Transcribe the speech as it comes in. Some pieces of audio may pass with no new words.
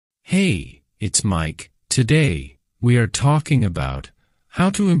Hey, it's Mike. Today, we are talking about how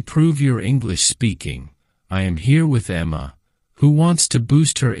to improve your English speaking. I am here with Emma, who wants to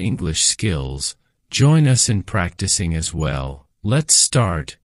boost her English skills. Join us in practicing as well. Let's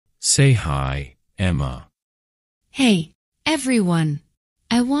start. Say hi, Emma. Hey, everyone.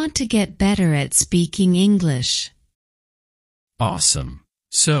 I want to get better at speaking English. Awesome.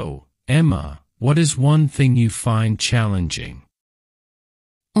 So, Emma, what is one thing you find challenging?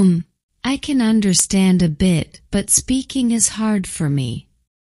 I can understand a bit, but speaking is hard for me.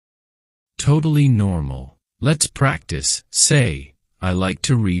 Totally normal. Let's practice. Say, I like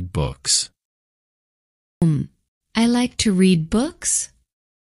to read books. I like to read books?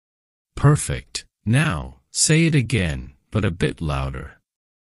 Perfect. Now, say it again, but a bit louder.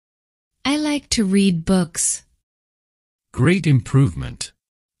 I like to read books. Great improvement.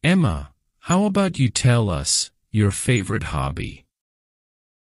 Emma, how about you tell us your favorite hobby?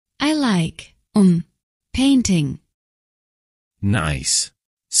 I like, painting. Nice.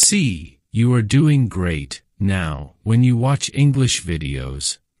 See, you are doing great. Now, when you watch English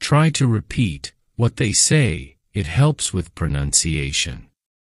videos, try to repeat what they say. It helps with pronunciation.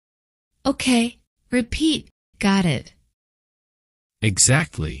 Okay, repeat. Got it.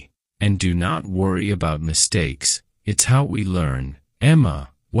 Exactly. And do not worry about mistakes. It's how we learn. Emma,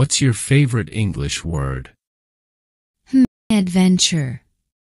 what's your favorite English word? Adventure.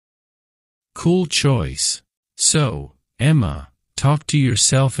 Cool choice. So, Emma, talk to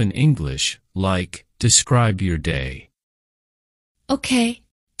yourself in English, like, describe your day. Okay,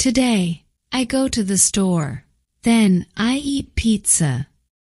 today, I go to the store. Then, I eat pizza.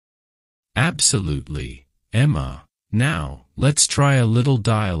 Absolutely. Emma, now, let's try a little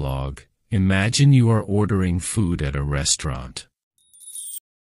dialogue. Imagine you are ordering food at a restaurant.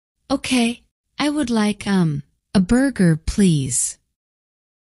 Okay, I would like, a burger, please.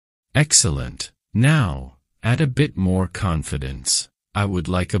 Excellent. Now, add a bit more confidence. I would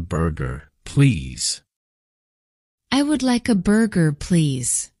like a burger, please. I would like a burger,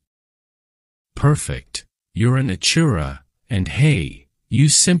 please. Perfect. You're a natura, and hey,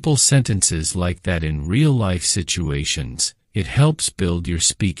 use simple sentences like that in real-life situations. It helps build your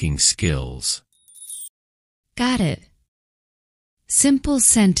speaking skills. Got it. Simple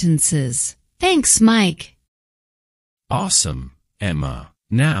sentences. Thanks, Mike. Awesome, Emma.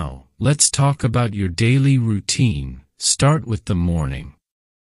 Now, let's talk about your daily routine. Start with the morning.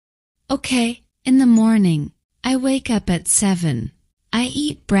 Okay, in the morning, I wake up at 7. I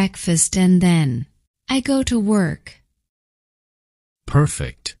eat breakfast and then I go to work.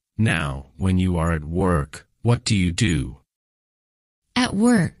 Perfect. Now, when you are at work, what do you do? At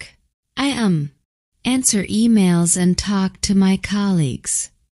work, I answer emails and talk to my colleagues.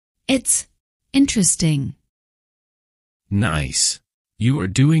 It's interesting. Nice. You are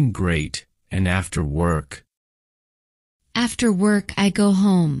doing great. And after work? After work I go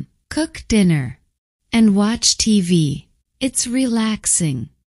home, cook dinner, and watch TV. It's relaxing.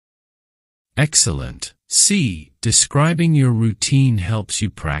 Excellent. See, describing your routine helps you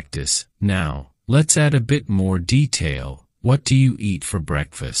practice. Now, let's add a bit more detail. What do you eat for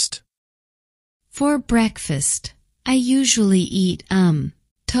breakfast? For breakfast, I usually eat,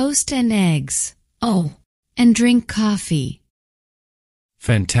 toast and eggs. Oh, and drink coffee.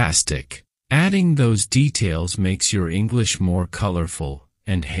 Fantastic. Adding those details makes your English more colorful.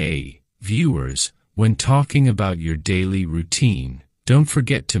 And hey, viewers, when talking about your daily routine, don't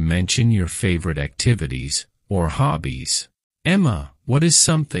forget to mention your favorite activities or hobbies. Emma, what is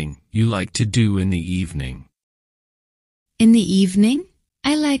something you like to do in the evening? In the evening,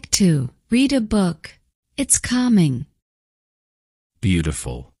 I like to read a book. It's calming.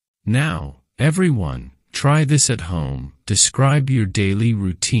 Beautiful. Now, everyone, try this at home. Describe your daily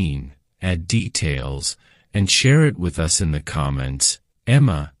routine, add details, and share it with us in the comments.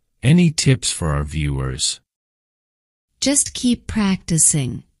 Emma, any tips for our viewers? Just keep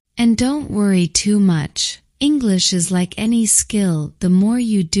practicing. And don't worry too much. English is like any skill. The more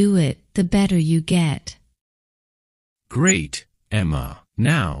you do it, the better you get. Great, Emma.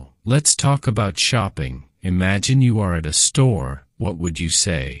 Now, let's talk about shopping. Imagine you are at a store. What would you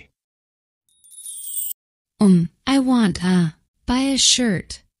say? I want buy a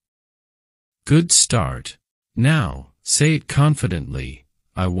shirt. Good start. Now, say it confidently.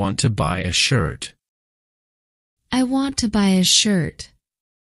 I want to buy a shirt. I want to buy a shirt.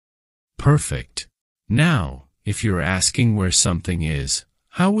 Perfect. Now, if you're asking where something is,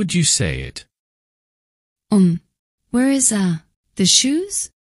 how would you say it? Where is the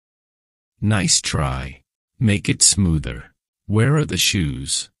shoes? Nice try. Make it smoother. Where are the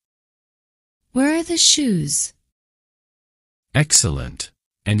shoes? Where are the shoes? Excellent.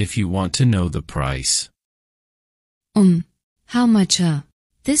 And if you want to know the price. How much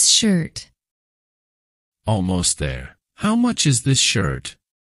this shirt? Almost there. How much is this shirt?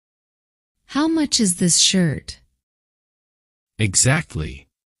 How much is this shirt? Exactly.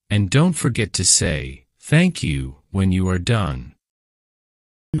 And don't forget to say, thank you, when you are done.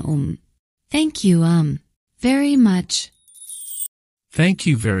 Thank you, very much. Thank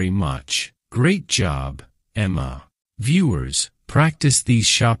you very much. Great job, Emma. Viewers, practice these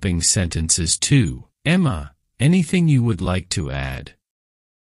shopping sentences too. Emma, anything you would like to add?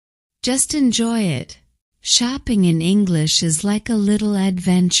 Just enjoy it. Shopping in English is like a little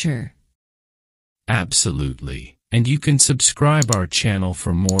adventure. Absolutely. And you can subscribe our channel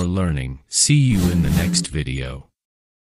for more learning. See you in the next video.